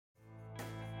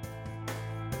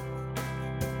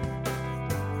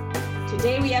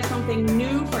Today we have something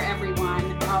new for everyone,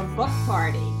 a book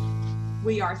party.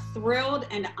 We are thrilled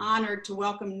and honored to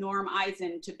welcome Norm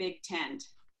Eisen to BigTent.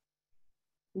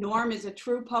 Norm is a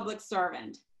true public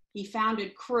servant. He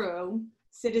founded CREW,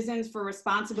 Citizens for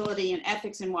Responsibility and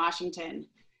Ethics in Washington.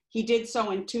 He did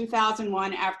so in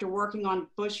 2001 after working on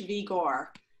Bush v.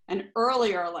 Gore, an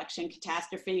earlier election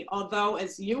catastrophe, although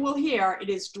as you will hear, it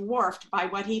is dwarfed by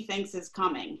what he thinks is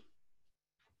coming.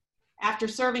 After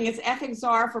serving as ethics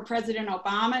czar for President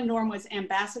Obama, Norm was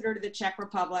ambassador to the Czech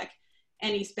Republic,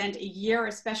 and he spent a year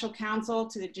as special counsel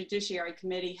to the Judiciary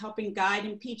Committee, helping guide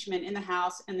impeachment in the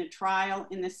House and the trial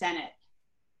in the Senate.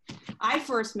 I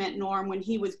first met Norm when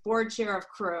he was board chair of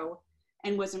CREW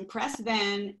and was impressed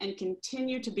then and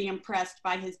continue to be impressed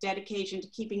by his dedication to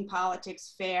keeping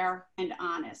politics fair and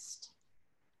honest.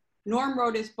 Norm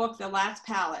wrote his book, The Last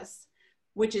Palace,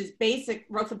 which is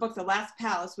basically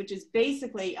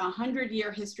a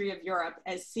 100-year history of Europe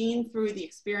as seen through the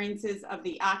experiences of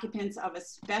the occupants of a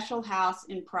special house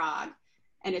in Prague.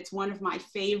 And it's one of my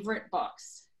favorite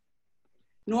books.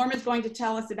 Norm is going to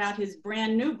tell us about his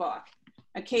brand new book,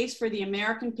 A Case for the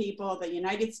American People, the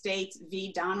United States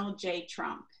v. Donald J.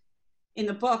 Trump. In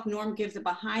the book, Norm gives a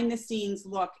behind-the-scenes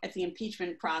look at the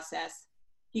impeachment process.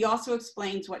 He also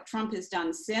explains what Trump has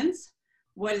done since,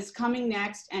 what is coming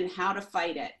next, and how to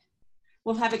fight it.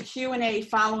 We'll have a Q&A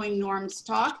following Norm's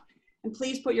talk, and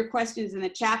please put your questions in the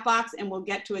chat box and we'll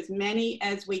get to as many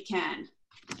as we can.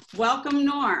 Welcome,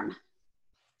 Norm.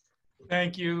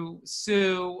 Thank you,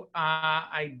 Sue.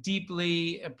 I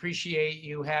deeply appreciate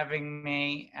you having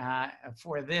me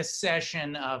for this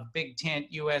session of BigTent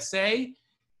USA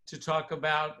to talk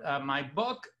about my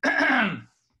book, A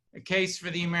Case for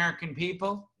the American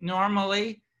People.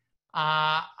 Normally,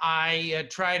 I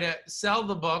try to sell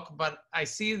the book, but I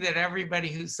see that everybody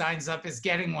who signs up is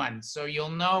getting one. So you'll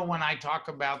know when I talk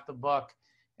about the book,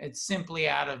 it's simply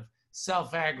out of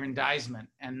self-aggrandizement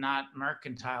and not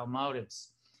mercantile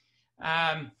motives.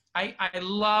 I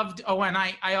loved, and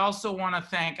I also want to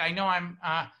thank, I know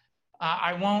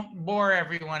I won't bore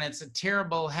everyone. It's a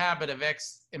terrible habit of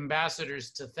ex-ambassadors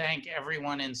to thank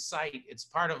everyone in sight. It's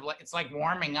it's like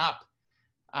warming up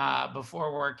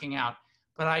before working out.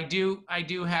 But I do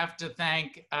have to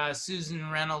thank Susan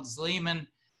Reynolds Lehman,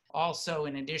 also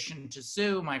in addition to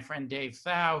Sue, my friend Dave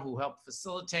Thau, who helped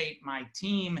facilitate, my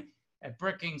team at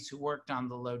Brookings, who worked on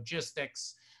the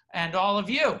logistics, and all of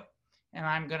you. And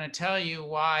I'm going to tell you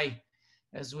why,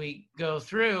 as we go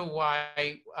through,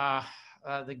 why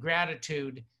the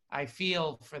gratitude I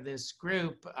feel for this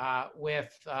group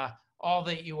with all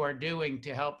that you are doing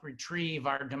to help retrieve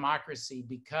our democracy,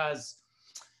 because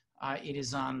it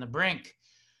is on the brink.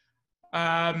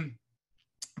 I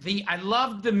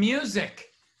loved the music.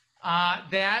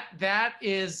 That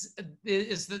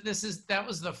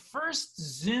was the first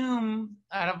Zoom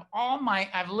out of all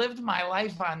I've lived my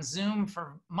life on Zoom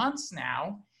for months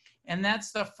now, and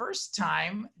that's the first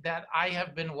time that I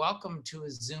have been welcomed to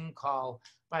a Zoom call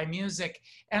by music.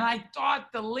 And I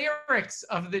thought the lyrics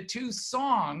of the two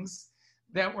songs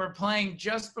that were playing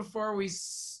just before we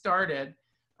started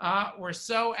were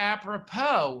so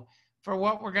apropos for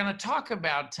what we're going to talk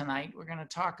about tonight. We're going to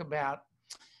talk about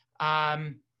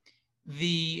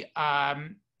the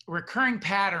recurring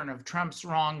pattern of Trump's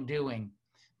wrongdoing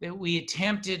that we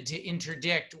attempted to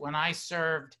interdict when I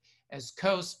served as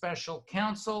co-special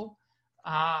counsel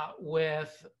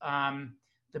with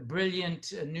the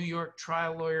brilliant New York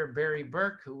trial lawyer Barry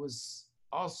Burke, who was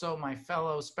also my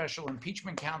fellow special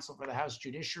impeachment counsel for the House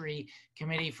Judiciary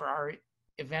Committee for our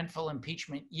eventful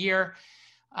impeachment year.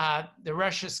 The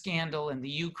Russia scandal and the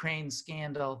Ukraine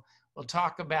scandal. We'll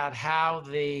talk about how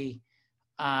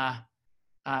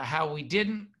how we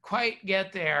didn't quite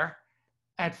get there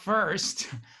at first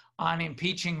on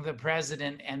impeaching the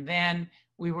president, and then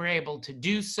we were able to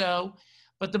do so.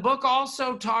 But the book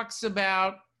also talks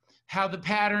about how the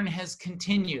pattern has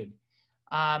continued.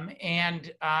 I'm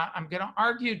going to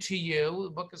argue to you,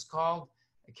 the book is called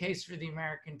A Case for the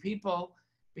American People,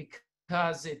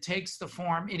 because it takes the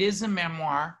form, it is a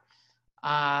memoir.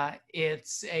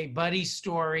 It's a buddy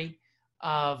story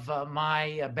of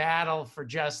my battle for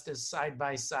justice side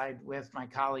by side with my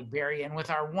colleague Barry and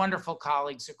with our wonderful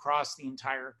colleagues across the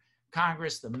entire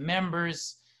Congress, the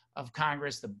members of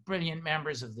Congress, the brilliant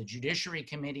members of the Judiciary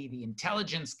Committee, the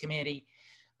Intelligence Committee,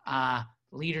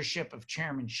 leadership of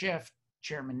Chairman Schiff,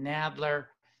 Chairman Nadler,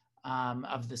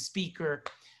 of the Speaker.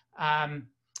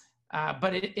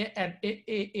 But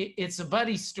it's a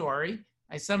buddy story.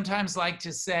 I sometimes like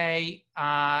to say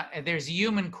there's a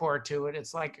human core to it.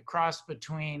 It's like a cross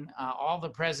between All the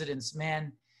President's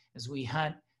Men as we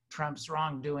hunt Trump's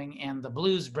wrongdoing and the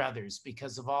Blues Brothers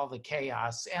because of all the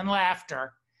chaos and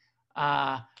laughter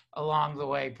along the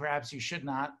way. Perhaps you should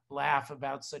not laugh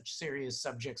about such serious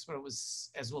subjects, but it was,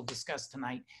 as we'll discuss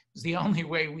tonight, it was the only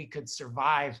way we could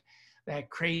survive that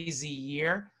crazy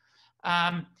year.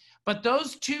 But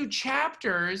those two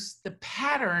chapters, the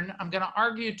pattern, I'm going to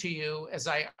argue to you, as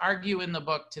I argue in the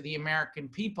book to the American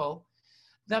people,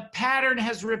 the pattern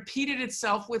has repeated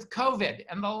itself with COVID.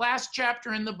 And the last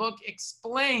chapter in the book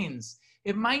explains,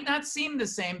 it might not seem the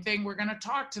same thing. We're going to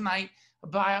talk tonight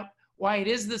about why it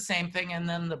is the same thing. And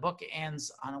then the book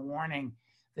ends on a warning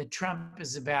that Trump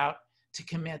is about to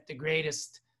commit the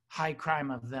greatest high crime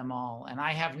of them all. And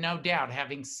I have no doubt,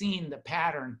 having seen the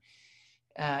pattern,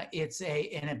 it's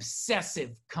an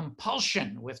obsessive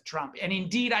compulsion with Trump. And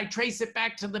indeed, I trace it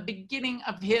back to the beginning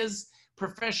of his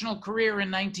professional career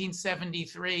in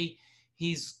 1973.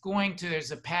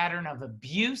 There's a pattern of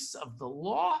abuse of the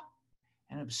law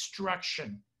and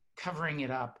obstruction covering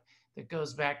it up that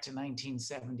goes back to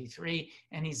 1973,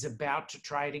 and he's about to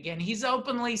try it again. He's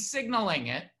openly signaling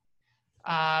it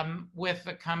with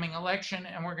the coming election,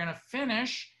 and we're going to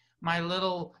finish my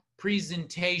little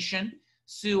presentation.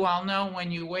 Sue, I'll know when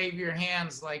you wave your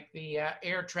hands like the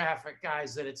air traffic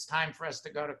guys that it's time for us to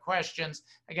go to questions.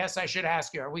 I guess I should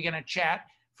ask you, are we going to chat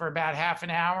for about half an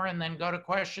hour and then go to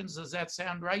questions? Does that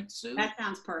sound right, Sue? That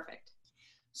sounds perfect.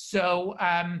 So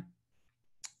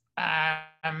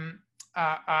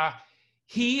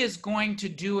he is going to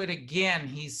do it again.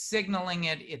 He's signaling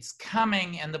it. It's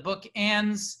coming. And the book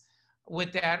ends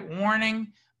with that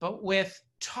warning, but with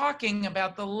talking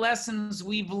about the lessons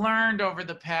we've learned over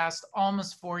the past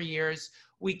almost 4 years.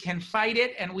 We can fight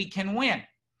it and we can win.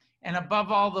 And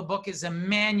above all, the book is a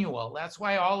manual. That's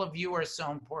why all of you are so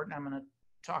important. I'm going to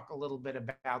talk a little bit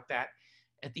about that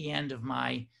at the end of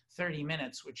my 30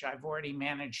 minutes, which I've already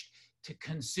managed to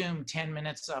consume 10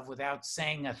 minutes of without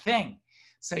saying a thing.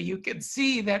 So you can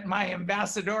see that my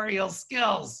ambassadorial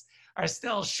skills are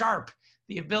still sharp.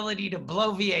 The ability to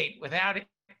bloviate without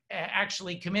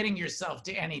actually committing yourself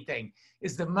to anything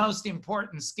is the most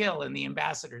important skill in the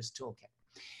ambassador's toolkit.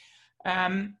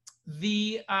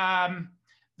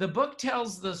 The book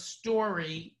tells the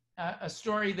story, a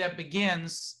story that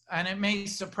begins, and it may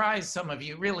surprise some of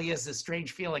you, really is a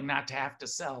strange feeling not to have to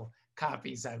sell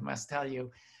copies, I must tell you.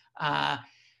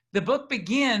 The book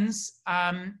begins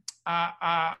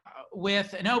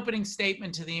with an opening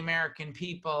statement to the American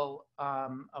people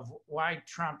of why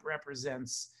Trump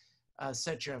represents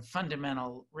such a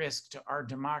fundamental risk to our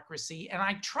democracy. And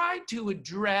I tried to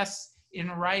address in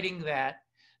writing that,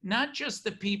 not just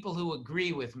the people who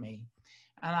agree with me.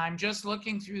 And I'm just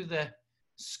looking through the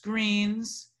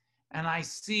screens and I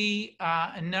see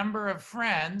a number of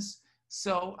friends.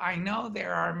 So I know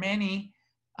there are many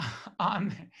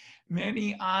on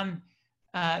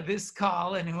this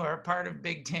call and who are part of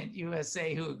BigTent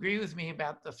USA who agree with me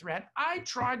about the threat. I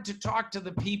tried to talk to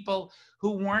the people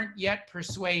who weren't yet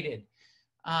persuaded.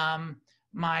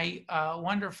 My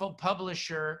wonderful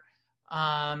publisher,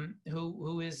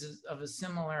 who is of a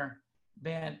similar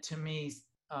bent to me,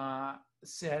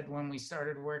 said when we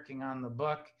started working on the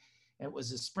book, it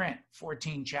was a sprint,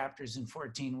 14 chapters in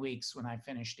 14 weeks when I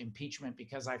finished impeachment,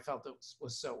 because I felt it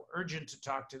was so urgent to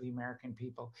talk to the American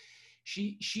people.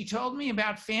 She told me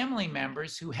about family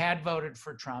members who had voted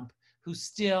for Trump, who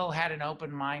still had an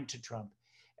open mind to Trump.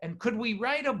 And could we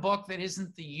write a book that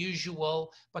isn't the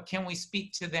usual, but can we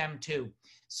speak to them too?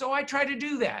 So I try to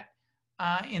do that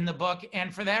in the book.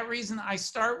 And for that reason, I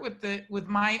start with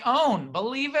my own,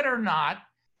 believe it or not,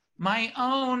 my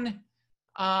own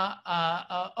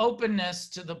openness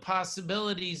to the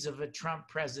possibilities of a Trump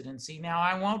presidency. Now,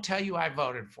 I won't tell you I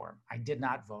voted for him. I did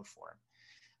not vote for him.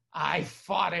 I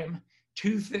fought him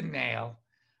tooth and nail.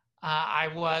 I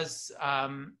was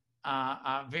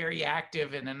very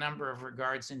active in a number of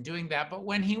regards in doing that. But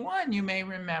when he won, you may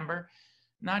remember,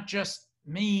 not just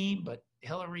me, but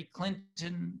Hillary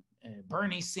Clinton,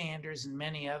 Bernie Sanders, and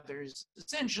many others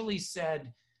essentially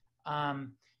said,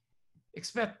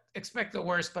 expect the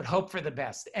worst, but hope for the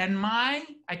best. And I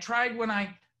tried when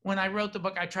I wrote the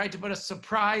book, I tried to put a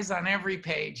surprise on every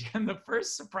page. And the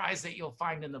first surprise that you'll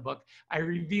find in the book, I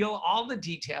reveal all the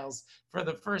details for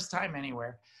the first time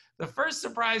anywhere. The first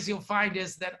surprise you'll find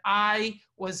is that I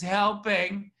was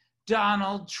helping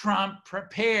Donald Trump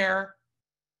prepare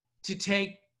to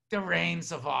take the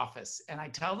reins of office. And I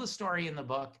tell the story in the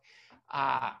book.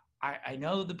 I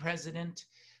know the president.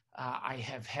 I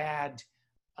have had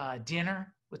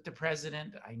dinner with the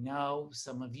president. I know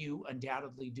some of you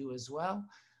undoubtedly do as well.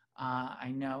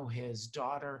 I know his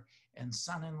daughter and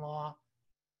son-in-law,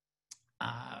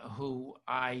 who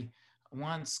I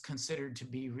once considered to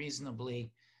be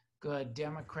reasonably good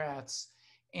Democrats,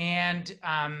 and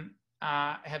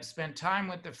have spent time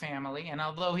with the family. And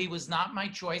although he was not my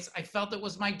choice, I felt it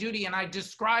was my duty. And I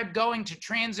described going to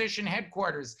transition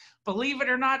headquarters. Believe it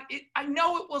or not, I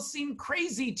know it will seem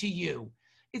crazy to you.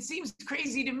 It seems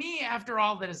crazy to me after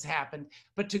all that has happened,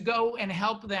 but to go and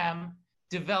help them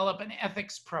develop an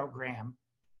ethics program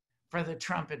for the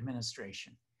Trump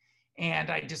administration. And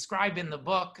I describe in the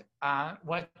book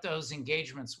what those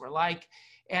engagements were like.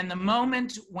 And the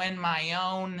moment when my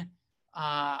own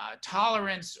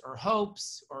tolerance or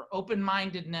hopes or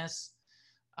open-mindedness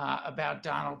about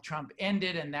Donald Trump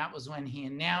ended, and that was when he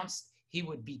announced he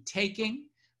would be taking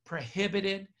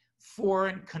prohibited,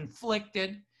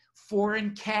 conflicted,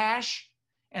 foreign cash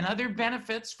and other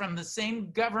benefits from the same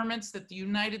governments that the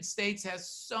United States has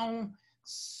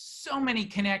so many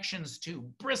connections to,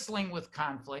 bristling with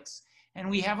conflicts, and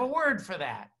we have a word for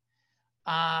that.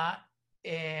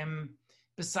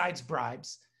 Besides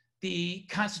bribes, the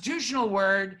constitutional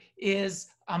word is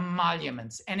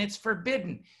emoluments, and it's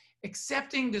forbidden.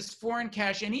 Accepting this foreign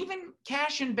cash and even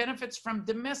cash and benefits from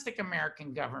domestic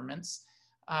American governments,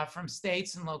 from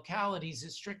states and localities,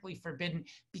 is strictly forbidden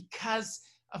because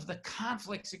of the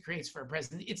conflicts it creates for a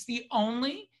president. It's the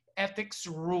only ethics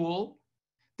rule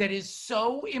that is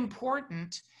so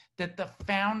important that the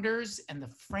founders and the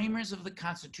framers of the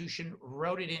Constitution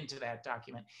wrote it into that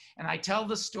document. And I tell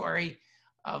the story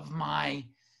of my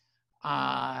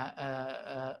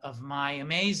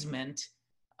amazement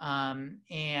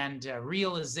and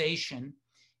realization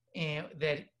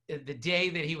that the day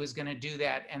that he was going to do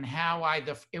that, and how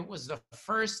it was the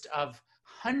first of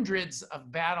hundreds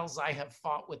of battles I have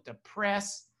fought with the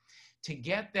press to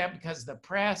get them, because the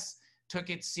press took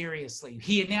it seriously.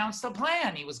 He announced a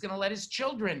plan. He was going to let his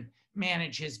children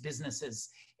manage his businesses.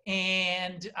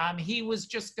 And he was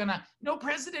just no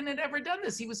president had ever done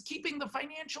this. He was keeping the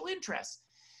financial interests.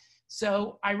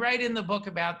 So I write in the book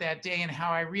about that day and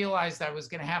how I realized I was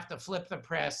going to have to flip the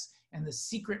press, and the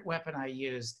secret weapon I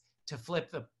used to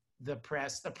flip the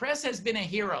press. The press has been a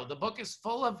hero. The book is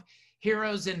full of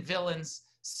heroes and villains,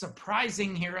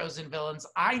 surprising heroes and villains.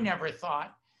 I never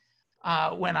thought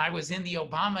when I was in the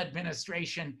Obama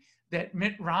administration that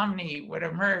Mitt Romney would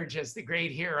emerge as the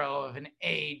great hero of an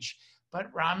age.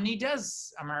 But Romney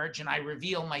does emerge, and I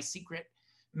reveal my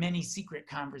many secret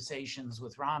conversations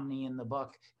with Romney in the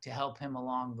book to help him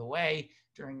along the way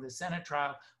during the Senate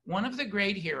trial. One of the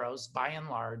great heroes, by and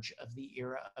large, of the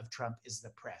era of Trump is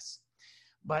the press.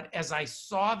 But as I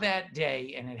saw that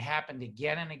day, and it happened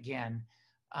again and again,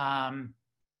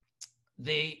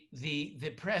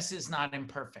 the press is not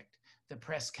imperfect. The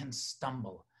press can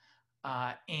stumble.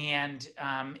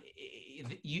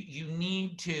 You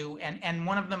need to, and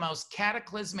one of the most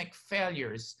cataclysmic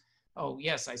failures, oh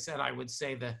yes, I said I would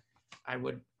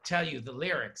tell you the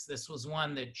lyrics. This was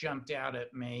one that jumped out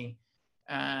at me.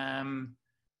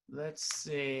 Let's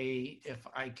see if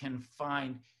I can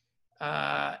find,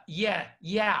 I've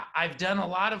done a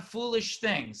lot of foolish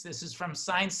things. This is from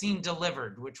Sign Scene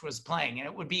Delivered, which was playing, and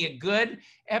it would be a good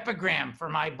epigram for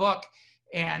my book.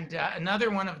 And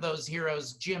another one of those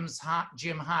heroes, Congressman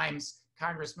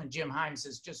Jim Himes,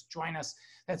 has just joined us.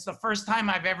 That's the first time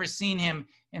I've ever seen him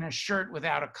in a shirt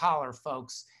without a collar,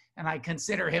 folks, and I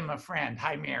consider him a friend.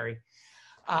 Hi, Mary.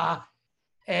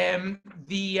 And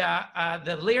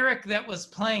the lyric that was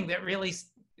playing that really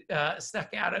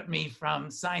stuck out at me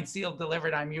from Signed, Sealed,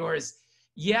 Delivered, I'm Yours.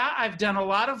 Yeah, I've done a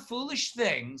lot of foolish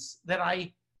things that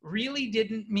I really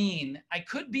didn't mean. I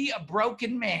could be a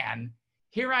broken man.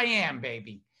 Here I am,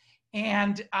 baby.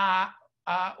 And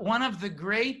one of the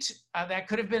great, that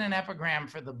could have been an epigram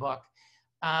for the book,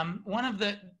 one of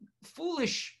the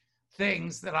foolish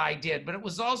things that I did, but it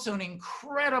was also an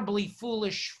incredibly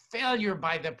foolish failure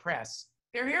by the press.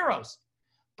 They're heroes,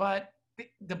 but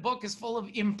the book is full of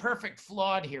imperfect,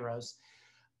 flawed heroes,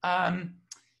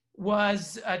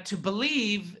 was to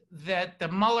believe that the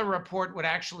Mueller report would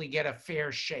actually get a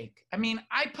fair shake. I mean,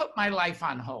 I put my life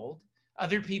on hold.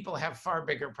 Other people have far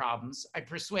bigger problems. I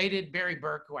persuaded Barry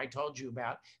Burke, who I told you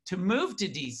about, to move to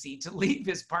DC, to leave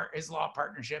his law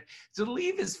partnership, to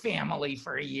leave his family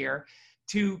for a year,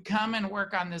 to come and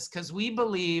work on this, because we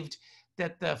believed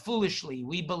that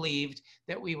we believed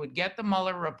that we would get the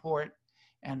Mueller report,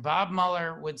 and Bob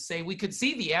Mueller would say, we could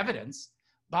see the evidence.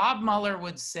 Bob Mueller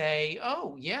would say,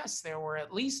 oh, yes, there were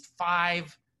at least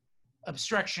 5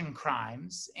 obstruction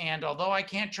crimes, and although I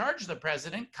can't charge the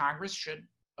president, Congress should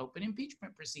open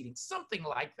impeachment proceedings, something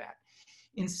like that.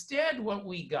 Instead, what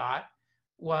we got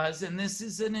was, and this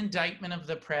is an indictment of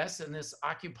the press, and this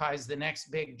occupies the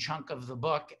next big chunk of the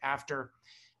book after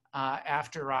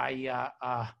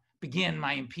I begin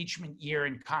my impeachment year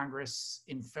in Congress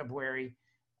in February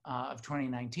of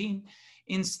 2019.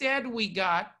 Instead, we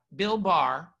got Bill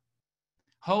Barr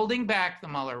holding back the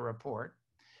Mueller report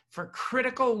for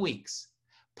critical weeks,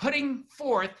 putting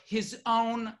forth his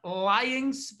own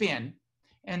lying spin.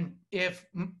 And if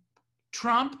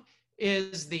Trump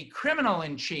is the criminal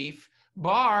in chief,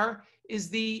 Barr is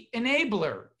the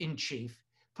enabler in chief,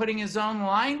 putting his own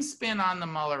lying spin on the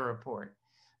Mueller report,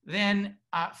 then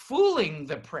fooling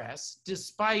the press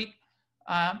despite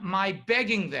my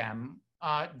begging them,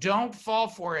 don't fall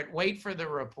for it, wait for the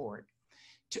report,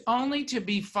 only to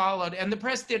be followed, and the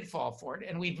press did fall for it,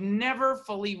 and we've never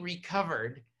fully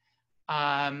recovered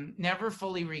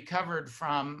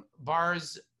from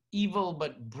Barr's evil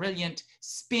but brilliant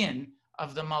spin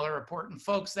of the Mueller report. And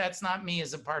folks, that's not me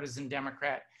as a partisan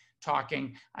Democrat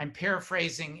talking. I'm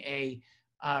paraphrasing a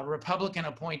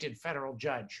Republican-appointed federal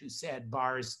judge who said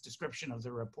Barr's description of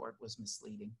the report was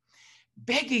misleading.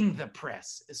 Begging the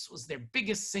press, this was their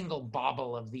biggest single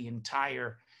bauble of the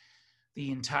entire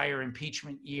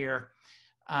impeachment year.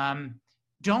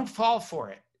 Don't fall for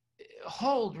it.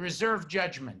 Hold, reserve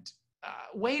judgment.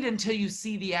 Wait until you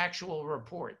see the actual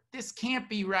report. This can't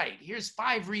be right. Here's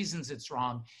 5 reasons it's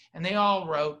wrong. And they all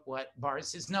wrote what Barr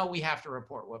says. No, we have to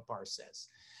report what Barr says.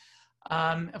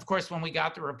 Of course, when we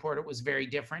got the report, it was very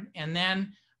different. And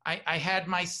then I had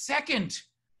my second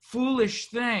foolish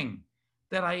thing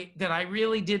that I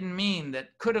really didn't mean,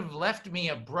 that could have left me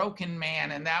a broken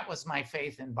man, and that was my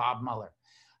faith in Bob Mueller.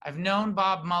 I've known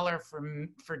Bob Mueller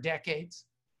for decades.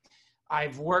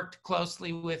 I've worked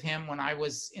closely with him when I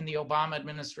was in the Obama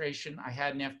administration. I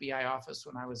had an FBI office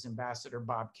when I was ambassador.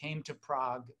 Bob came to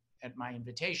Prague at my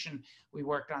invitation. We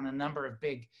worked on a number of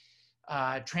big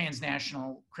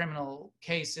transnational criminal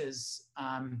cases.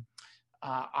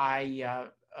 I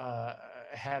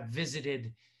have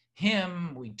visited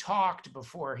him. We talked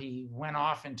before he went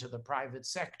off into the private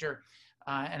sector.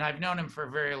 And I've known him for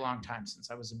a very long time,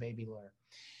 since I was a baby lawyer.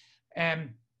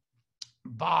 And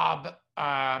Bob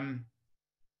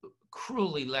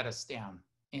cruelly let us down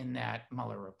in that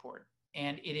Mueller report.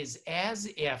 And it is as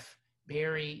if,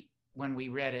 Barry, when we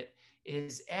read it,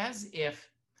 is as if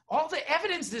all the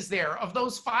evidence is there of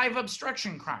those 5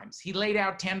 obstruction crimes. He laid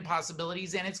out 10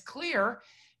 possibilities, and it's clear,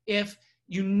 if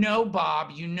you know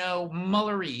Bob, you know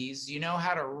Muellerese, you know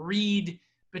how to read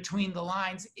between the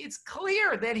lines, it's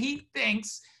clear that he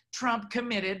thinks Trump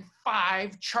committed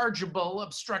 5 chargeable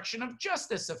obstruction of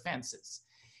justice offenses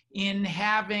in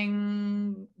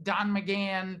having Don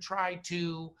McGahn try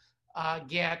to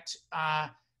get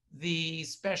the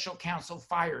special counsel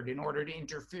fired in order to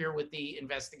interfere with the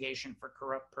investigation for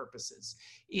corrupt purposes,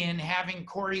 in having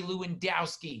Corey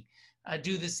Lewandowski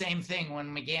do the same thing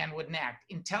when McGahn wouldn't act,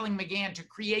 in telling McGahn to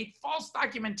create false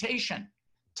documentation,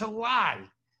 to lie,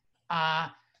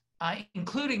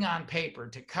 including on paper,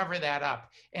 to cover that up,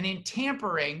 and in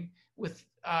tampering with,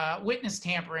 witness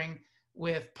tampering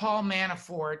with Paul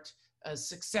Manafort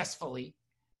successfully,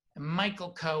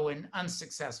 Michael Cohen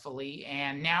unsuccessfully,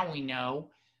 and now we know,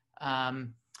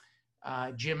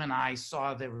 Jim and I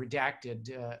saw the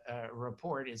redacted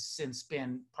report. Has since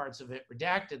been parts of it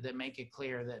redacted that make it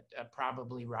clear that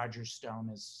probably Roger Stone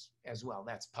is as well.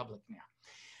 That's public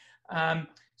now.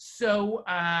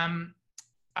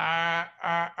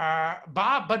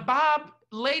 Bob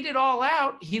laid it all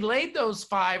out. He laid those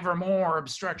 5 or more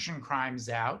obstruction crimes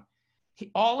out.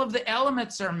 All of the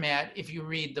elements are met if you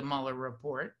read the Mueller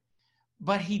report,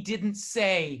 but he didn't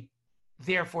say,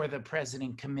 therefore, the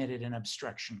president committed an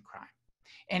obstruction crime.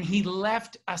 And he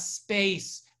left a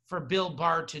space for Bill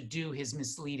Barr to do his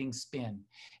misleading spin.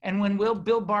 And when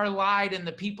Bill Barr lied and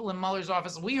the people in Mueller's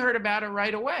office, we heard about it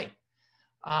right away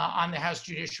on the House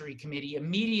Judiciary Committee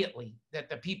immediately, that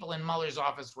the people in Mueller's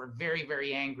office were very,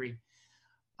 very angry.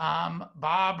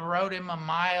 Bob wrote him a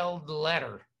mild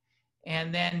letter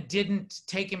and then didn't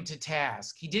take him to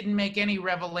task. He didn't make any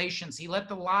revelations. He let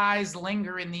the lies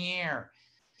linger in the air.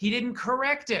 He didn't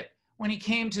correct it when he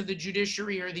came to the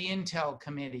Judiciary or the Intel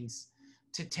committees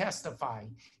to testify.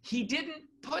 He didn't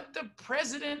put the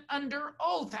president under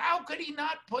oath. How could he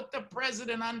not put the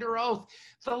president under oath?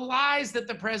 The lies that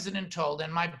the president told,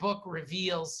 and my book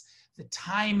reveals the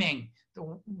timing,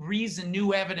 the reason,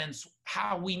 new evidence,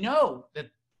 how we know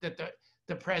that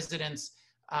the president's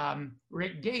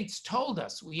Rick Gates told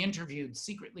us. We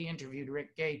secretly interviewed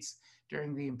Rick Gates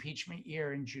during the impeachment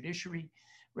year in Judiciary.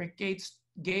 Rick Gates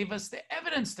gave us the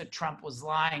evidence that Trump was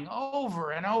lying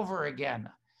over and over again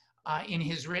in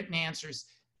his written answers.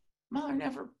 Mueller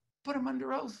never put him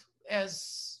under oath,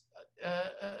 as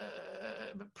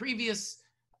previous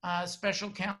special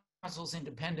counsels,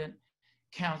 independent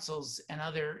counsels, and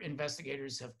other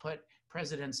investigators have put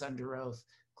presidents under oath,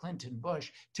 Clinton,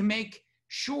 Bush, to make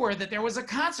sure that there was a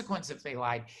consequence if they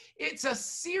lied. It's a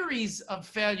series of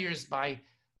failures by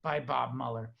Bob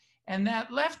Mueller, and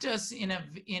that left us in a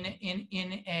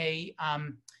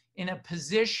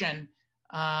position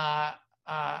that,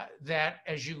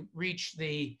 as you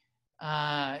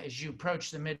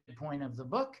approach the midpoint of the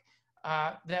book,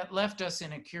 that left us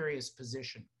in a curious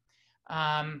position,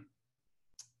 and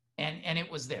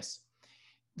it was this: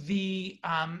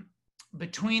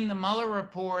 between the Mueller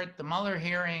report, the Mueller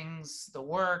hearings, the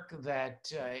work that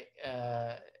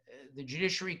the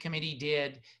Judiciary Committee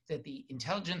did, that the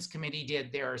Intelligence Committee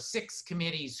did, there are 6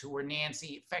 committees who were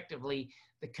effectively,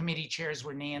 the committee chairs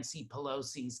were Nancy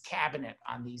Pelosi's cabinet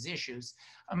on these issues.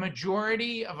 A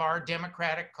majority of our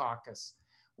Democratic caucus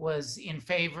was in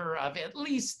favor of at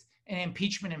least an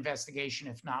impeachment investigation,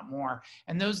 if not more.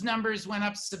 And those numbers went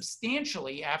up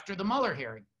substantially after the Mueller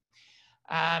hearing.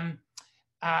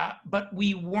 But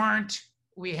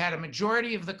we had a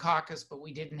majority of the caucus, but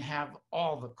we didn't have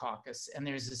all the caucus. And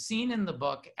there's a scene in the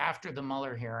book after the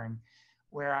Mueller hearing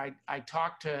where I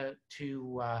talked to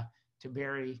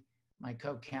Barry, my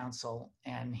co-counsel,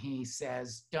 and he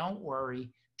says, don't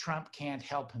worry, Trump can't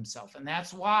help himself. And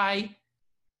that's why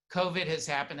COVID has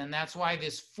happened. And that's why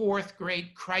this 4th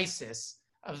great crisis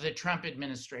of the Trump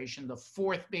administration, the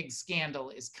 4th big scandal,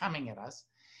 is coming at us.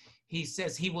 He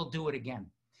says he will do it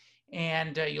again.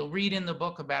 And you'll read in the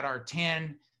book about our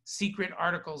 10 secret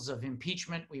articles of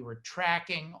impeachment. We were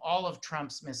tracking all of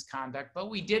Trump's misconduct, but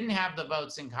we didn't have the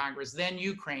votes in Congress. Then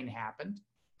Ukraine happened.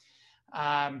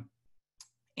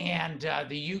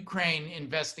 The Ukraine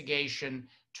investigation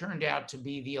turned out to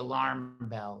be the alarm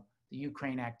bell. The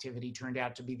Ukraine activity turned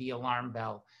out to be the alarm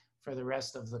bell for the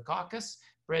rest of the caucus,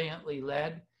 brilliantly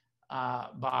led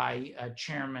by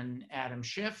Chairman Adam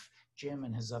Schiff, Jim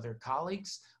and his other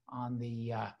colleagues on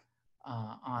the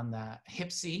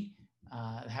HIPC,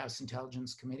 the House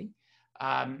Intelligence Committee.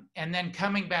 And then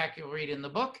coming back, you'll read in the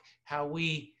book how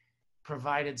we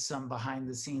provided some behind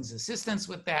the scenes assistance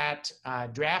with that,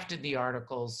 drafted the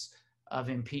articles of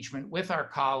impeachment with our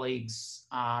colleagues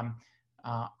on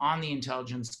the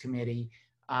Intelligence Committee.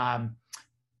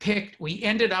 We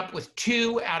ended up with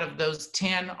 2 out of those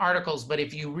 10 articles, but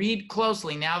if you read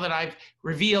closely, now that I've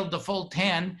revealed the full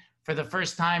 10 for the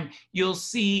first time, you'll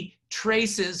see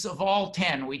traces of all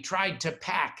 10. We tried to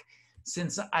pack,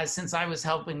 since I was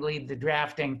helping lead the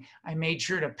drafting, I made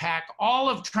sure to pack all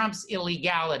of Trump's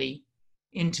illegality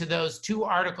into those 2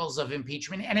 articles of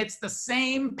impeachment. And it's the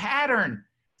same pattern,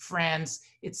 friends.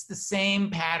 It's the same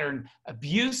pattern: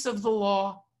 abuse of the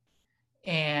law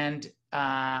and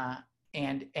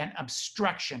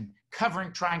obstruction,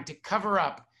 trying to cover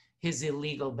up his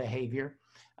illegal behavior.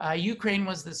 Ukraine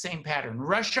was the same pattern.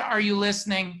 Russia, are you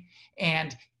listening?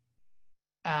 And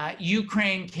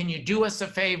Ukraine, can you do us a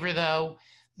favor, though?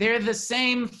 They're the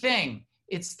same thing.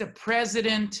 It's the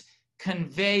president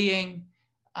conveying,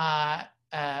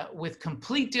 with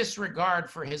complete disregard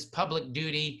for his public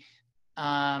duty,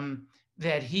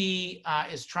 that he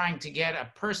is trying to get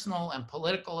a personal and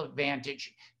political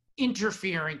advantage,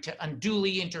 to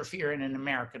unduly interfere in an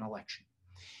American election.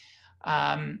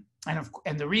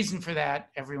 And the reason for that,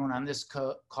 everyone on this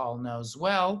call knows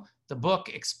well. The book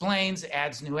explains,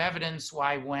 adds new evidence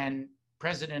why when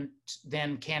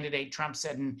then candidate Trump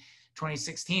said in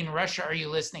 2016, Russia, are you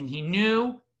listening? He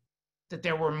knew that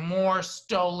there were more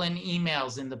stolen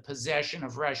emails in the possession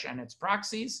of Russia and its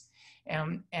proxies.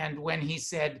 And when he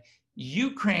said,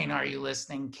 Ukraine, are you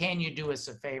listening? Can you do us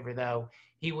a favor, though?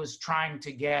 He was trying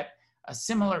to get a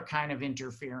similar kind of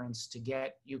interference to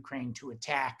get Ukraine to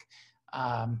attack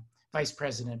Vice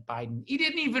President Biden. He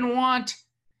didn't even want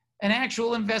an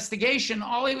actual investigation.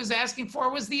 All he was asking for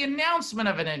was the announcement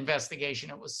of an investigation.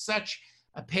 It was such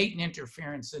a patent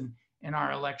interference in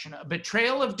our election. A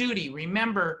betrayal of duty.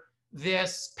 Remember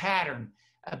this pattern.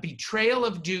 A betrayal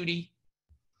of duty,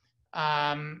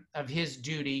 of his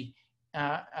duty,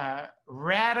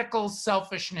 radical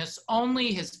selfishness.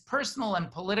 Only his personal and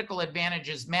political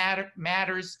advantages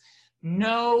matters.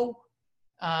 No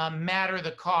matter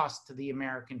the cost to the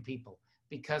American people,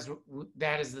 because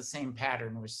that is the same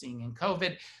pattern we're seeing in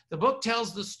COVID. The book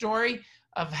tells the story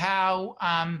of how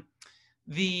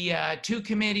the 2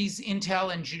 committees,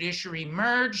 Intel and Judiciary,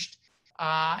 merged,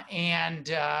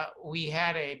 and we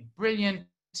had a brilliant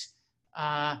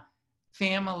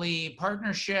family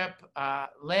partnership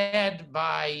led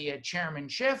by Chairman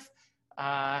Schiff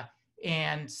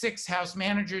and 6 House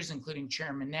managers, including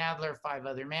Chairman Nadler, 5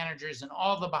 other managers, and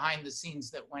all the behind the scenes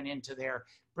that went into their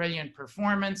brilliant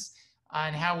performance,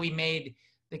 and how we made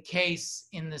the case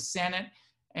in the Senate.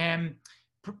 And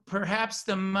perhaps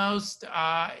the most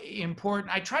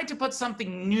important, I tried to put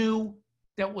something new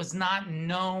that was not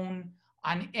known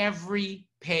on every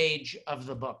page of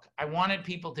the book. I wanted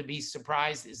people to be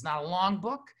surprised. It's not a long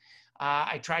book.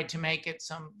 I tried to make it,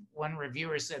 one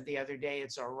reviewer said the other day,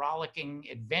 it's a rollicking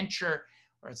adventure,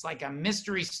 or it's like a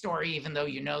mystery story, even though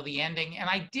you know the ending. And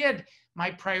I did.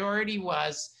 My priority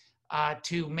was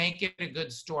to make it a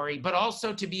good story, but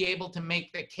also to be able to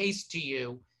make the case to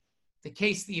you, the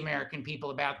case to the American people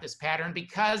about this pattern,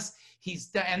 because he's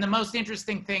done. And the most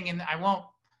interesting thing, and I won't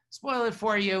spoil it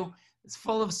for you, it's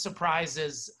full of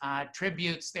surprises,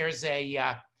 tributes. There's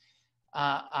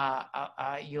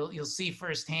you'll see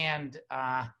firsthand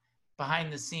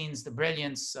behind the scenes the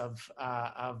brilliance of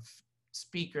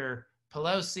Speaker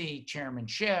Pelosi, Chairman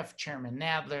Schiff, Chairman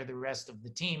Nadler, the rest of the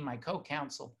team, my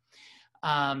co-counsel.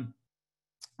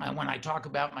 When I talk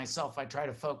about myself, I try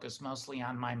to focus mostly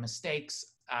on my mistakes,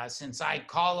 since I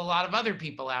call a lot of other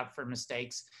people out for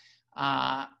mistakes.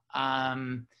 I'm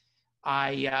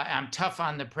tough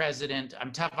on the president.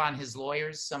 I'm tough on his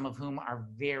lawyers, some of whom are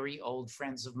very old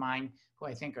friends of mine, who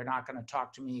I think are not going to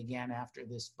talk to me again after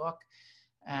this book.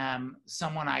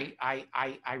 Someone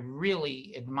I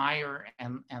really admire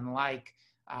and like,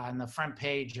 on the front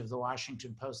page of the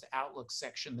Washington Post Outlook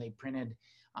section, they printed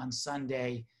on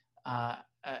Sunday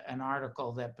an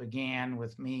article that began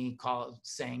with me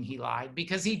saying he lied,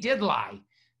 because he did lie.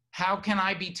 How can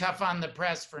I be tough on the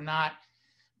press for not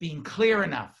being clear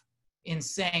enough in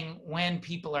saying when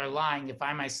people are lying? If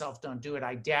I myself don't do it,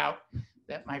 I doubt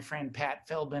that my friend Pat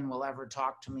Philbin will ever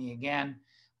talk to me again.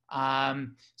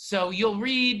 So you'll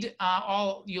read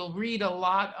a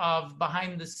lot of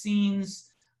behind the scenes,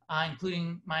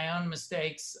 including my own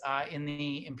mistakes in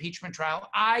the impeachment trial.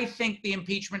 I think the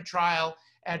impeachment trial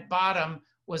at bottom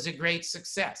was a great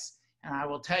success, and I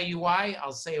will tell you why.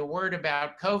 I'll say a word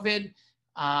about COVID,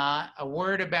 a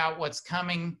word about what's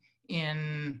coming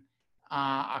in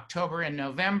October and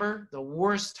November, the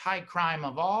worst high crime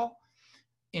of all.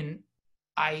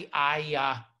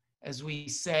 As we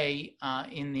say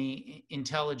in the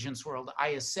intelligence world, I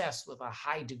assess with a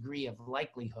high degree of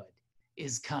likelihood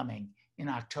is coming in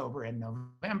October and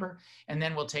November, and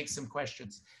then we'll take some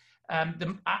questions.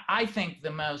 I think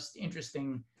the most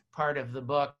interesting part of the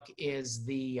book is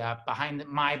the behind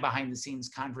the scenes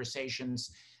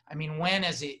conversations. I mean, when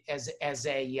as a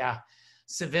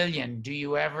civilian do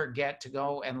you ever get to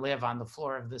go and live on the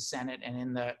floor of the Senate and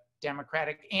in the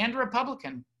Democratic and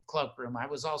Republican cloakroom? I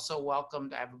was also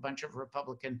welcomed. I have a bunch of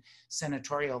Republican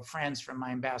senatorial friends from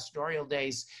my ambassadorial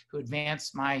days who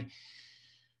advanced my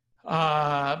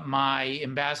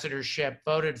ambassadorship,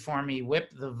 voted for me,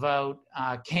 whipped the vote,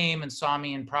 came and saw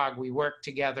me in Prague. We worked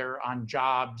together on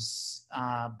jobs,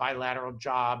 bilateral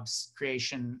jobs,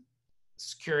 creation,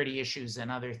 security issues, and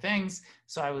other things.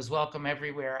 So I was welcome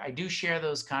everywhere. I do share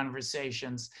those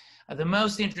conversations. The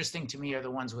most interesting to me are the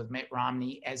ones with Mitt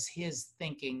Romney as his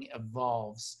thinking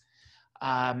evolves.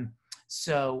 I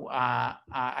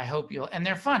hope and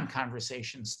they're fun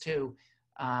conversations too.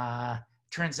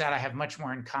 Turns out I have much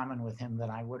more in common with him than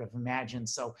I would have imagined.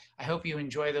 So I hope you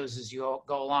enjoy those as you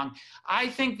go along. I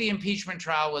think the impeachment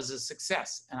trial was a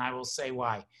success, and I will say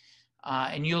why.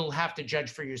 And you'll have to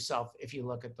judge for yourself if you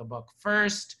look at the book.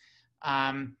 First,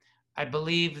 I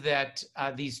believe that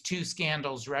these two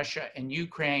scandals, Russia and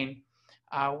Ukraine,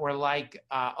 were like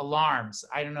alarms.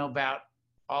 I don't know about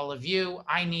all of you.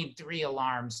 I need 3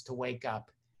 alarms to wake up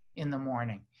in the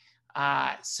morning.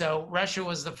 So Russia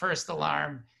was the first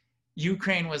alarm.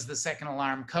 Ukraine was the second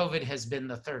alarm. COVID has been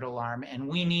the third alarm, and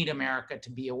we need America to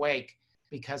be awake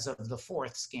because of the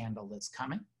 4th scandal that's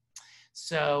coming.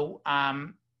 So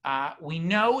we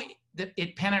know that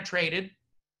it penetrated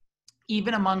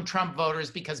even among Trump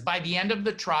voters, because by the end of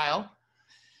the trial,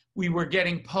 we were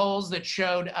getting polls that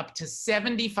showed up to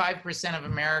 75% of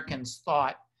Americans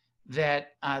thought that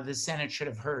the Senate should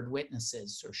have heard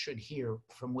witnesses or should hear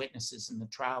from witnesses in the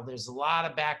trial. There's a lot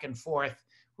of back and forth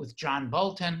with John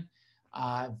Bolton,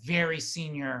 very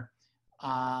senior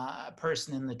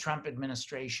person in the Trump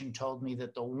administration, told me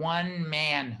that the one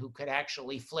man who could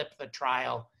actually flip the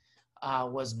trial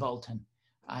was Bolton.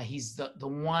 He's the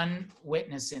one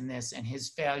witness in this, and his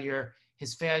failure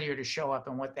to show up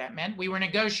and what that meant. We were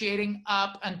negotiating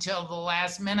up until the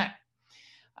last minute.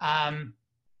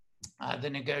 The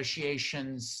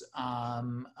negotiations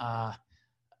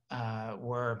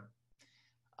were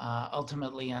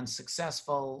ultimately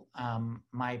unsuccessful.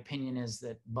 My opinion is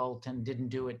that Bolton didn't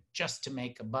do it just to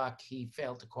make a buck. He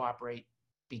failed to cooperate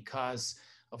because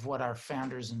of what our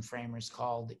founders and framers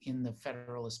called in the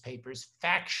Federalist Papers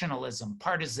factionalism,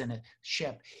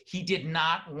 partisanship. He did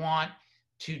not want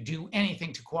to do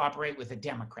anything to cooperate with a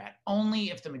Democrat. Only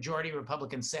if the majority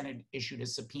Republican Senate issued a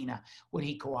subpoena would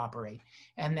he cooperate.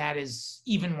 And that is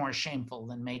even more shameful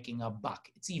than making a buck.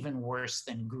 It's even worse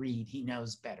than greed. He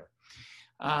knows better.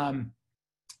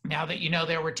 Now that you know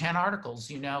there were 10 articles,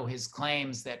 you know his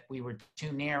claims that we were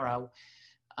too narrow.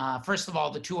 First of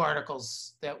all, the 2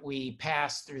 articles that we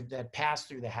passed through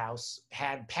the House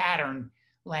had pattern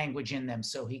language in them,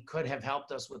 so he could have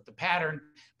helped us with the pattern,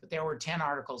 but there were 10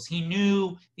 articles. He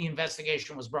knew the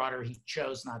investigation was broader. He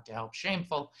chose not to help.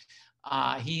 Shameful.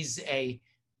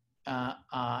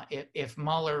 If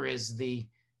Mueller is the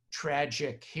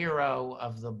tragic hero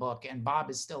of the book, and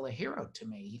Bob is still a hero to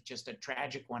me, he's just a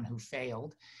tragic one who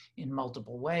failed in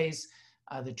multiple ways.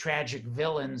 The tragic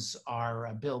villains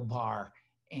are Bill Barr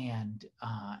and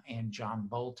John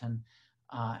Bolton,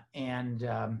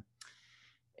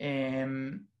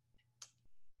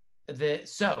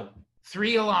 so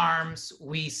 3 alarms.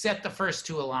 We set the first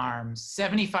 2 alarms.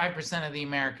 75% of the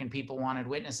American people wanted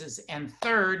witnesses. And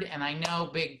third, and I know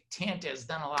BigTent has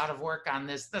done a lot of work on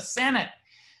this, the Senate.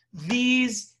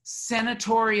 These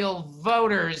senatorial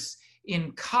voters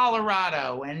in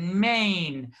Colorado and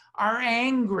Maine are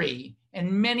angry,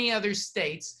 and many other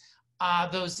states.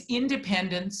 Those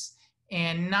independents,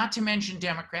 and not to mention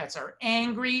Democrats, are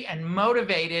angry and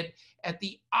motivated at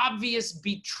the obvious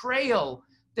betrayal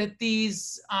that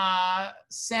these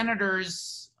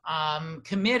senators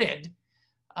committed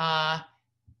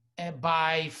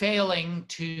by failing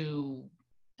to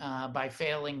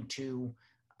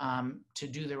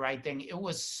do the right thing. It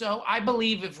was so. I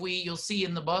believe you'll see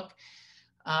in the book.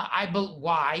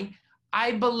 Why?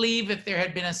 I believe if there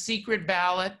had been a secret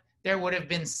ballot, there would have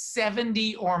been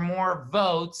 70 or more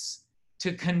votes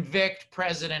to convict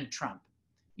President Trump.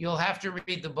 You'll have to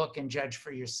read the book and judge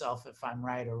for yourself if I'm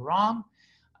right or wrong.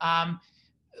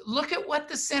 Look at what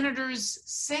the senators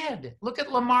said. Look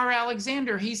at Lamar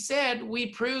Alexander. He said, we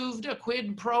proved a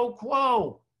quid pro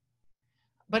quo,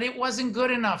 but it wasn't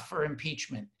good enough for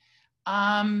impeachment.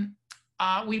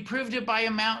 We proved it by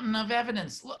a mountain of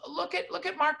evidence. Look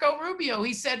at Marco Rubio.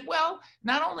 He said, well,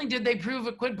 not only did they prove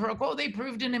a quid pro quo, they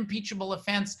proved an impeachable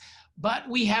offense, but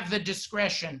we have the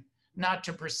discretion not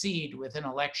to proceed with an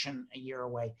election a year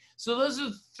away. So those are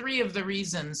 3 of the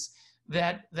reasons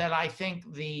that I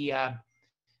think the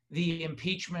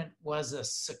impeachment was a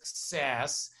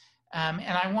success. And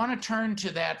I want to turn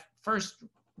to that first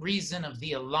reason of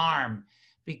the alarm,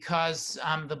 because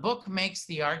the book makes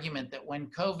the argument that when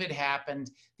COVID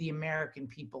happened, the American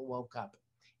people woke up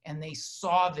and they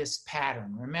saw this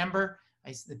pattern. Remember,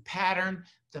 the pattern,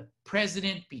 the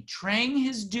president betraying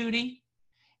his duty,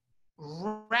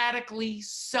 radically,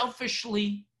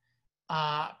 selfishly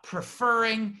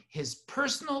preferring his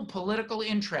personal political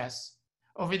interests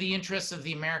over the interests of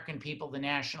the American people, the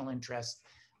national interest,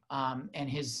 and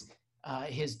his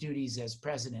duties as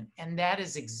president. And that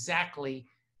is exactly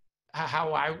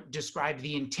how I describe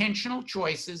the intentional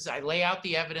choices. I lay out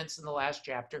the evidence in the last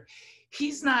chapter.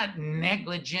 He's not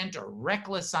negligent or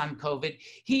reckless on COVID.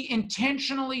 He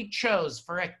intentionally chose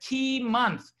for a key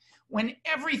month when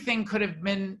everything could have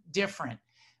been different,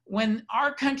 when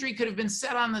our country could have been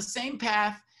set on the same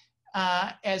path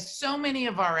as so many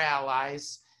of our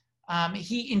allies.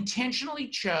 He intentionally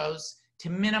chose to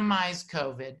minimize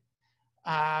COVID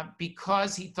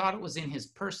because he thought it was in his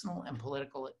personal and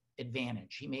political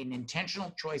advantage. He made an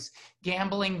intentional choice,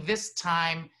 gambling this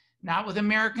time, not with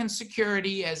American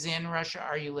security, as in Russia,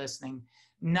 are you listening?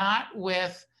 Not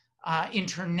with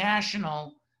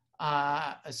international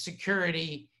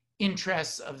security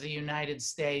interests of the United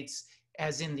States,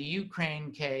 as in the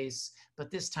Ukraine case,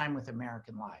 but this time with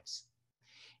American lives.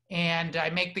 And I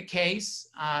make the case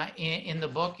in the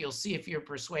book, you'll see if you're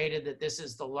persuaded that this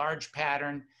is the large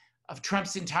pattern of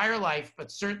Trump's entire life,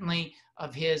 but certainly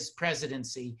of his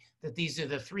presidency, that these are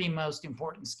the 3 most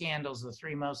important scandals, the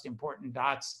 3 most important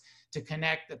dots to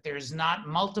connect, that there's not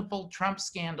multiple Trump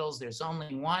scandals, there's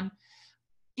only one.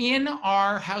 In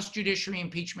our House Judiciary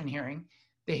impeachment hearing,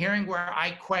 the hearing where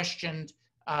I questioned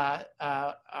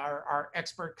our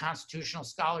expert constitutional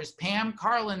scholars, Pam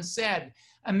Carlin said,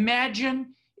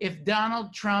 imagine if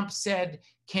Donald Trump said,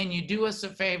 can you do us a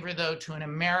favor though to an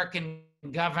American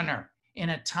governor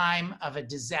in a time of a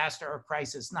disaster or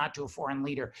crisis, not to a foreign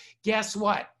leader. Guess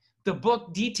what? The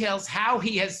book details how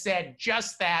he has said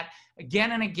just that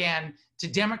again and again to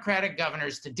Democratic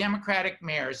governors, to Democratic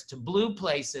mayors, to blue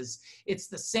places. It's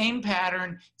the same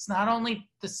pattern. It's not only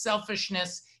the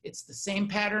selfishness, it's the same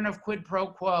pattern of quid pro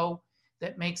quo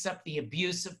that makes up the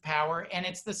abuse of power. And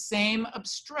it's the same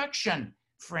obstruction,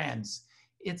 friends.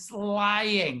 It's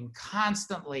lying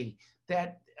constantly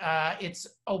that it's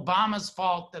Obama's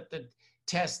fault that the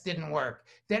test didn't work,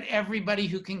 that everybody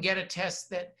who can get a test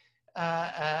that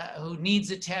who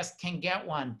needs a test can get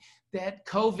one, that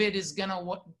COVID is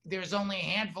there's only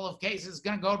a handful of cases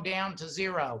going to go down to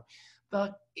zero.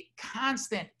 The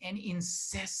constant and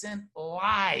incessant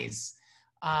lies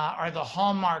are the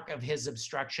hallmark of his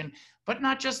obstruction, but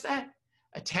not just that.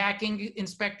 Attacking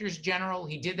inspectors general,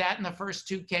 he did that in the first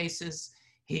 2 cases.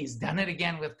 He's done it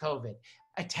again with COVID.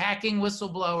 Attacking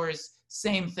whistleblowers,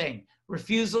 same thing.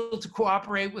 Refusal to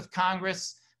cooperate with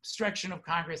Congress, obstruction of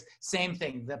Congress, same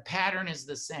thing. The pattern is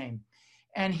the same.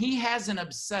 And he has an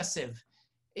obsessive,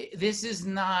 this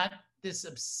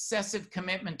obsessive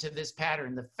commitment to this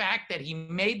pattern. The fact that he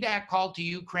made that call to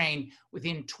Ukraine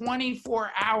within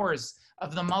 24 hours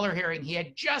of the Mueller hearing, he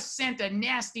had just sent a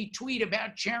nasty tweet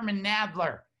about Chairman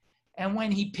Nadler. And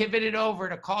when he pivoted over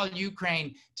to call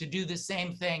Ukraine to do the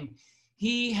same thing,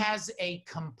 he has a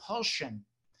compulsion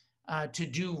to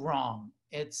do wrong.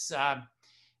 It's a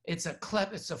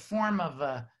form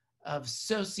of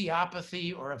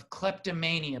sociopathy or of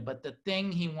kleptomania, but the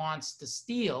thing he wants to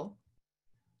steal,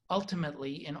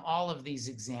 ultimately, in all of these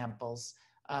examples,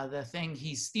 the thing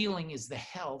he's stealing is the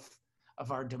health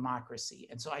of our democracy.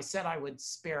 And so I said I would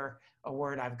spare a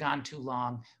word. I've gone too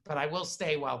long, but I will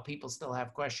stay while people still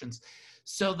have questions.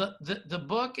 So the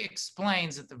book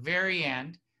explains at the very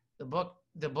end, the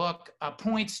book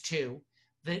points to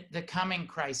the coming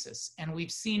crisis, and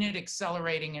we've seen it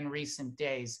accelerating in recent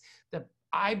days.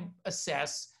 I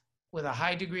assess with a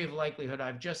high degree of likelihood,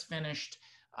 I've just finished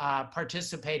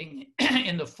participating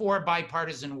in the 4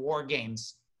 bipartisan war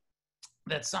games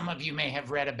that some of you may have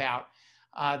read about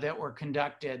that were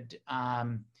conducted by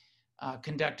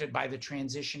the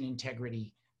Transition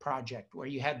Integrity Project, where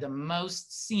you had the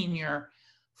most senior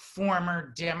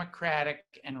former Democratic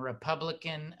and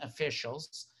Republican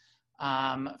officials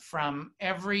from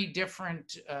every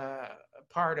different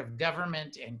part of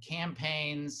government and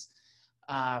campaigns.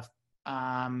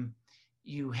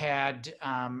 You had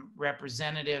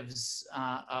representatives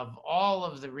of all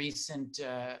of the recent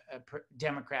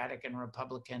Democratic and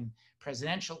Republican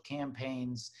presidential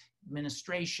campaigns,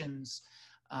 administrations,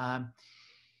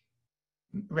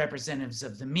 representatives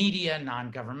of the media,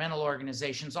 non-governmental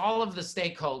organizations, all of the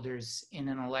stakeholders in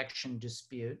an election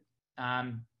dispute.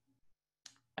 I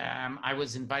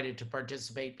was invited to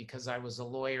participate because I was a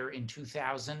lawyer in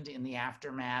 2000 in the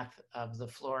aftermath of the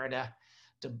Florida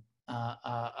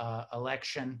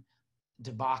election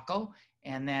debacle.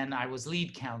 And then I was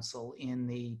lead counsel in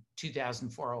the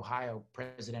 2004 Ohio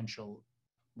presidential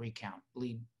recount,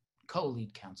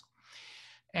 co-lead counsel.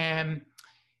 And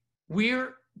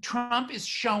Trump is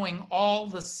showing all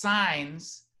the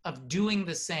signs of doing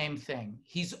the same thing.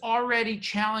 He's already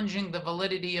challenging the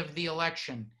validity of the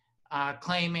election,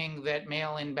 claiming that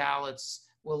mail-in ballots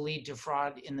will lead to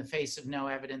fraud in the face of no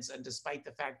evidence, and despite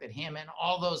the fact that him and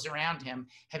all those around him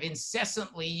have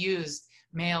incessantly used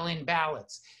mail-in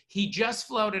ballots. He just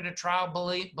floated a trial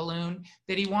balloon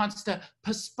that he wants to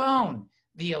postpone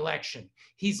the election.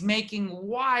 He's making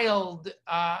wild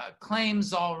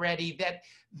claims already that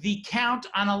the count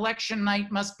on election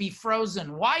night must be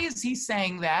frozen. Why is he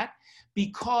saying that?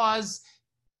 Because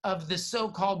of the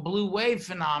so-called blue wave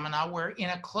phenomena, where in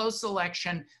a close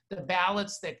election, the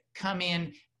ballots that come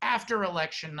in after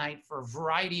election night for a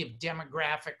variety of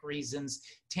demographic reasons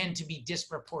tend to be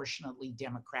disproportionately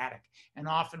Democratic. And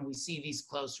often we see these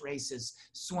close races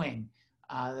swing.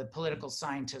 The political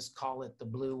scientists call it the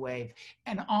blue wave.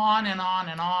 And on and on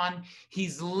and on.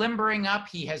 He's limbering up.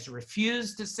 He has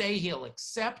refused to say he'll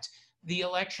accept the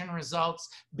election results.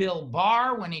 Bill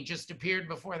Barr, when he just appeared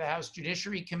before the House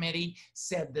Judiciary Committee,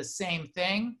 said the same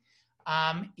thing.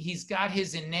 He's got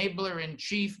his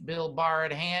enabler-in-chief, Bill Barr,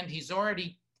 at hand. He's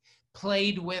already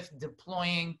played with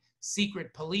deploying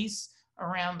secret police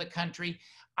around the country.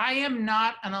 I am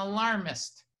not an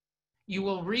alarmist. You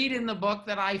will read in the book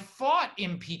that I fought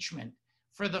impeachment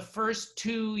for the first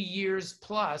 2 years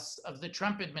plus of the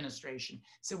Trump administration.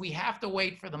 So we have to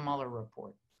wait for the Mueller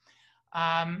report.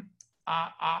 And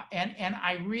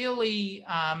I really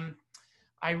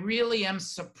am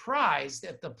surprised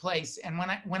at the place. And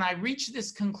when I reached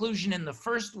this conclusion in the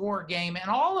first war game, and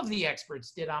all of the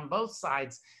experts did on both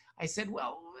sides, I said,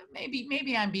 well,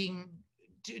 maybe I'm being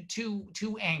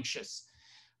too anxious.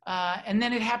 And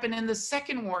then it happened in the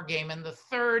second war game, and the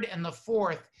third and the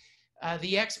fourth.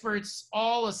 The experts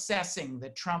all assessing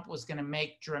that Trump was going to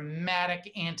make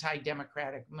dramatic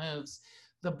anti-democratic moves.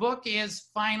 The book is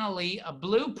finally a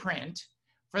blueprint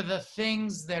for the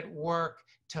things that work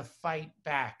to fight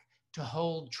back, to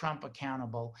hold Trump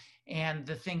accountable, and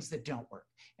the things that don't work.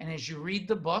 And as you read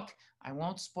the book, I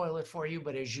won't spoil it for you,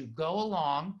 but as you go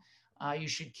along, you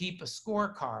should keep a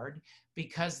scorecard,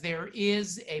 because there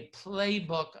is a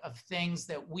playbook of things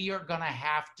that we are going to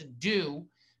have to do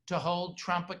to hold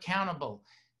Trump accountable.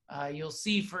 You'll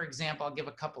see, for example, I'll give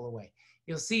a couple away.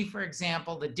 You'll see, for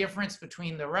example, the difference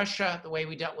between the way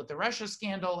we dealt with the Russia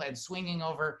scandal and swinging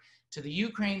over to the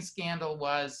Ukraine scandal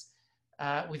was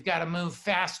we've got to move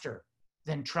faster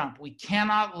than Trump. We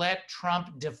cannot let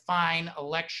Trump define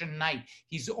election night.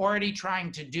 He's already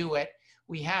trying to do it.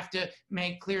 We have to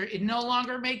make clear it no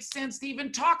longer makes sense to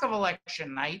even talk of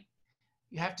election night.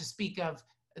 You have to speak of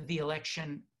the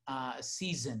election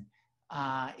season.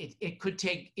 It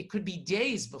could be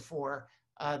days before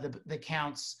the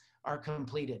counts are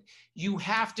completed. You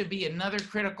have to be, another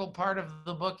critical part of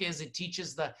the book is it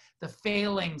teaches the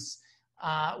failings,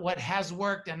 what has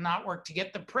worked and not worked, to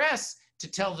get the press to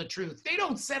tell the truth. They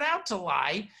don't set out to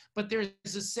lie, but there's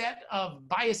a set of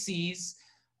biases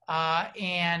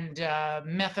and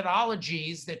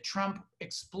methodologies that Trump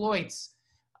exploits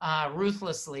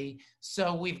ruthlessly.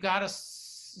 So we've got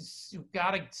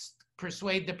to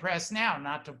persuade the press now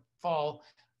not to fall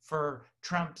for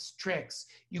Trump's tricks.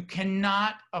 You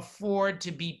cannot afford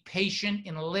to be patient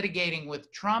in litigating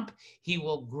with Trump. He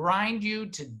will grind you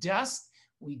to dust.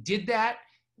 We did that.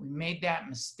 We made that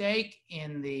mistake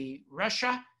in the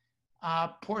Russia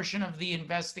portion of the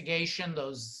investigation.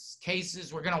 Those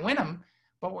cases, we're going to win them,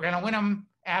 but we're going to win them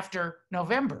after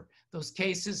November. Those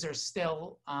cases are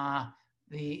still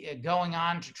going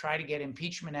on to try to get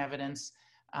impeachment evidence.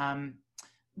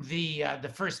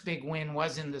 The first big win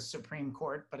was in the Supreme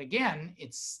Court, but again,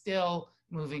 it's still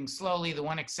moving slowly. The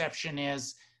one exception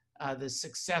is the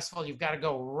successful, you've got to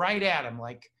go right at them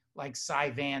like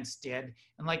Cy Vance did,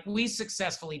 and like we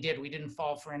successfully did. We didn't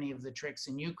fall for any of the tricks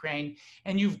in Ukraine.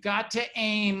 And you've got to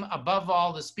aim, above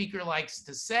all, the speaker likes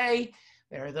to say,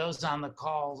 there are those on the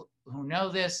call who know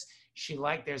this,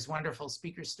 there's wonderful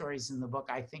speaker stories in the book.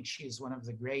 I think she is one of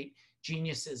the great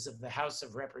geniuses of the House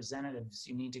of Representatives.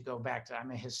 You need to go back to,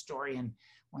 I'm a historian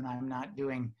when I'm not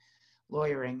doing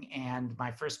lawyering, and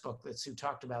my first book that Sue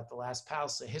talked about, The Last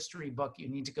Palace, a history book, you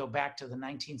need to go back to the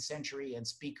 19th century and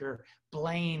Speaker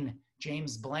Blaine,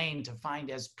 James Blaine, to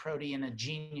find as protean a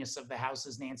genius of the House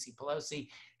as Nancy Pelosi.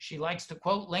 She likes to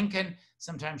quote Lincoln.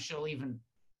 Sometimes she'll even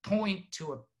point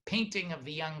to a painting of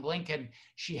the young Lincoln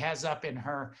she has up in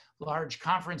her large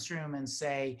conference room and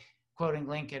say, quoting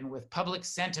Lincoln, with public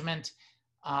sentiment,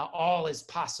 all is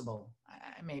possible.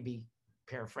 I may be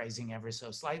paraphrasing ever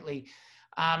so slightly.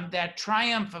 That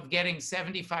triumph of getting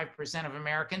 75% of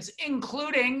Americans,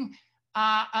 including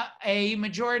a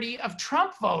majority of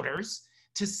Trump voters,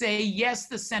 to say, yes,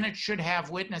 the Senate should have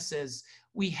witnesses.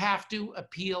 We have to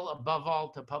appeal above all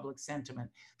to public sentiment.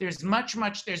 There's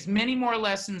many more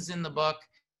lessons in the book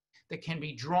that can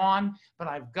be drawn, but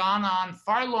I've gone on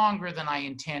far longer than I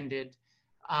intended.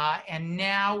 And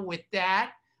now with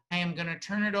that, I am going to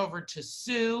turn it over to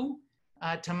Sue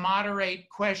to moderate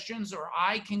questions, or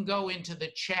I can go into the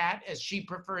chat as she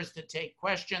prefers to take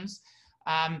questions.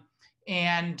 I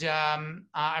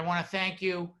want to thank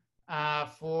you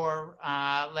for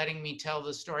letting me tell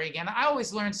the story again. I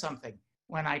always learn something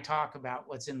when I talk about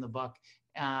what's in the book.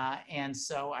 And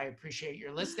so I appreciate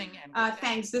your listening. And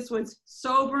thanks. This was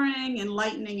sobering,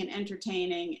 enlightening, and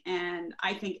entertaining. And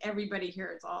I think everybody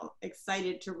here is all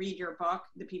excited to read your book,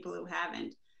 the people who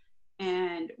haven't.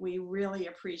 And we really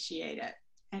appreciate it.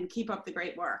 And keep up the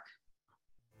great work.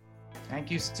 Thank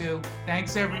you, Stu.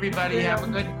 Thanks, everybody. Have a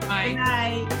good night. Good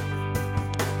night.